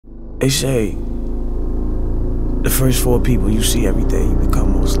They say the first 4 people you see every day you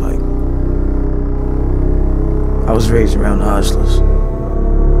become most like. I was raised around the hustlers.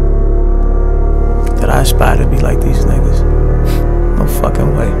 Did I aspire to be like these niggas? No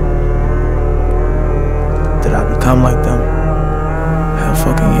fucking way. Did I become like them? Hell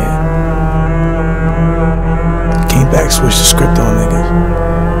fucking yeah. Came back, switched the script on niggas.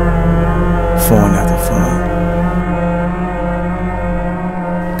 Foreign after foreign.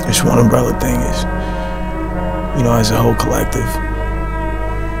 This one umbrella thing is, you know, as a whole collective,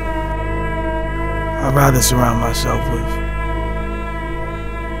 I'd rather surround myself with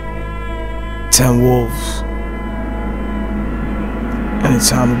 10 wolves in a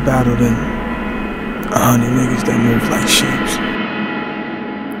time of battle than 100 niggas that move like sheeps.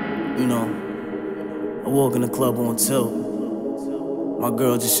 You know, I walk in the club on tilt. My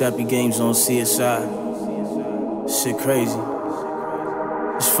girl just happy games on CSI. Shit crazy.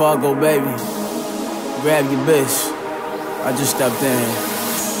 It's Fargo, baby. Grab your bitch. I just stepped in.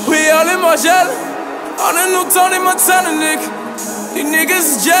 We all in Margiela. On a new Tony Montana, nigga. These niggas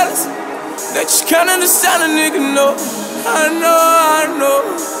is jealous. They just can't understand a nigga, no. I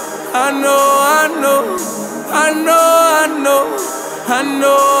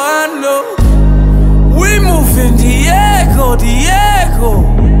know. We move in Diego.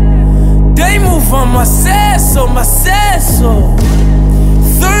 They move on Maceso.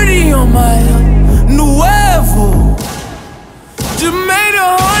 30 on my Nuevo. Just made 100,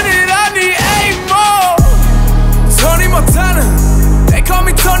 I need 8 more. Tony Montana, they call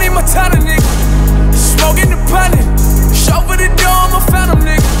me Tony Montana, nigga. Smoking the planet, chauffeur the door, I'm a phantom,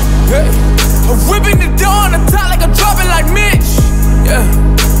 nigga. Hey. I'm whipping the door on the top like I'm dropping like Mitch. Yeah.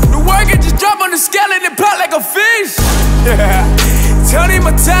 The work it just drop on the scale and it pop like a fish. Yeah. Tony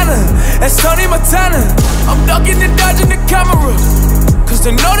Montana, that's Tony Montana. I'm ducking and dodging the camera, cause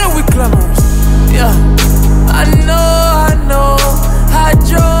they know that we glamorous. Yeah. I know. I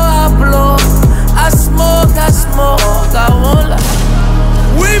draw, I blow. I smoke, I won't lie.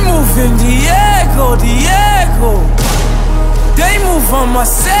 We move in Diego. They move on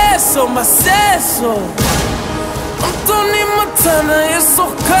Maceso. I'm Tony Montana, eso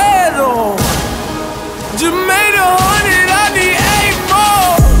quiero. Just made 100, I need 8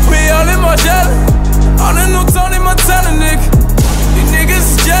 more. We all in Margiela. On a new Tony Montana, nigga. These niggas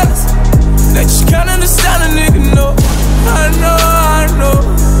is jealous. They just can't understand a nigga, no. I know.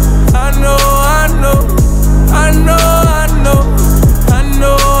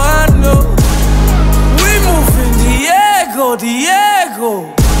 We move in Diego.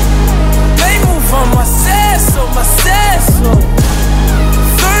 They move on Maceso.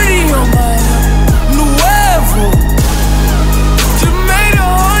 30 on my Nuevo. Just made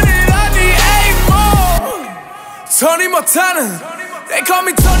 100, I need 8 more. Tony Montana, they call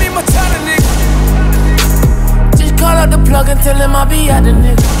me Tony Montana, nigga. Just call out the plug and tell him I'll be at the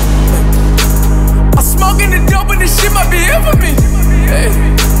nigga. I'm smoking the dope and this shit might be here for me. Hey.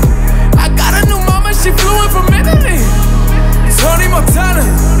 I got a new mama, she flew in from Italy. Tony Montana,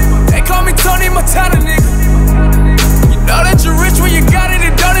 they call me Tony Montana, nigga. You know that you're rich when you got it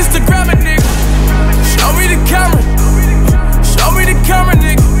and don't Instagram it, nigga. Show me the camera,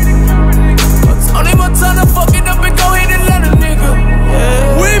 nigga. Tony Montana, fuck it up and go hit Atlanta, nigga.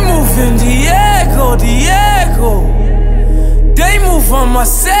 Yeah. We move in Diego. They move on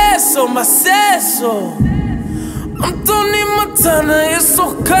Maceso. I'm Tony Montana,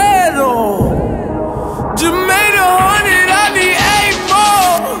 eso quiero. Just made 100, I need 8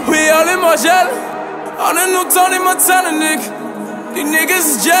 more. We all in Margiela. On a new Tony Montana, nigga. These niggas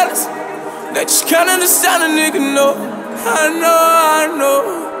is jealous. They just can't understand a nigga, no. I know.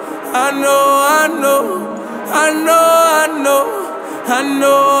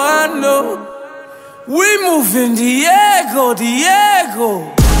 We move in Diego. They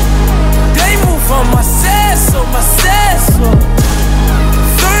move on Maceso.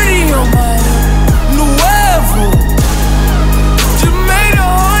 30 on my Nuevo. Just made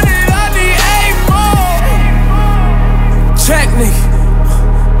 100, I need 8 more. Check, nigga.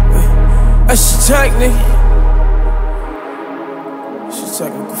 That's your check, nigga. She's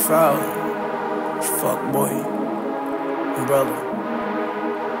technical foul. Fuck boy. Umbrella.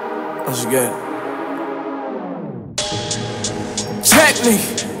 Let's get it. Technique.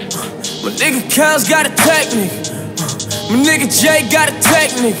 My nigga Cal's got a technique. My nigga Jay got a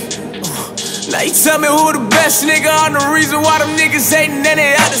technique. Now you tell me who the best nigga. I'm the reason why them niggas hating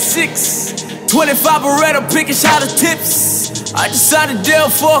any out of 6. 25 Beretta picking shot of tips. I just signed a deal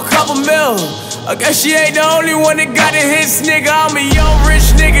for a couple mil. I guess she ain't the only one that got the hits, nigga. I'm a young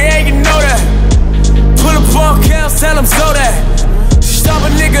rich nigga, yeah, you know that. Pull up on Cal, tell him so that. Stop a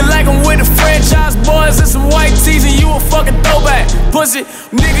nigga like I'm motherfucking throwback. Pussy,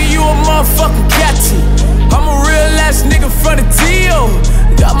 nigga, you a motherfucking catty. I'm a real ass nigga from the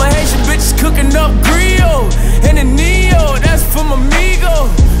T.O. Got my Haitian bitches cooking up griot. And the Neo, that's for my amigo.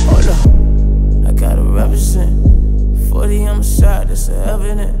 Hold up, I gotta represent. 40 on my side, that's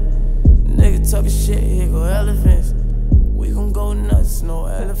evident. Nigga talking shit, here go elephants. We gon' go nuts, no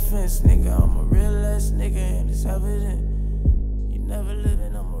elephants. Nigga, I'm a real ass nigga and it's evident. You never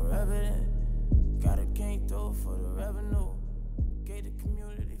living, I'm a rabbit.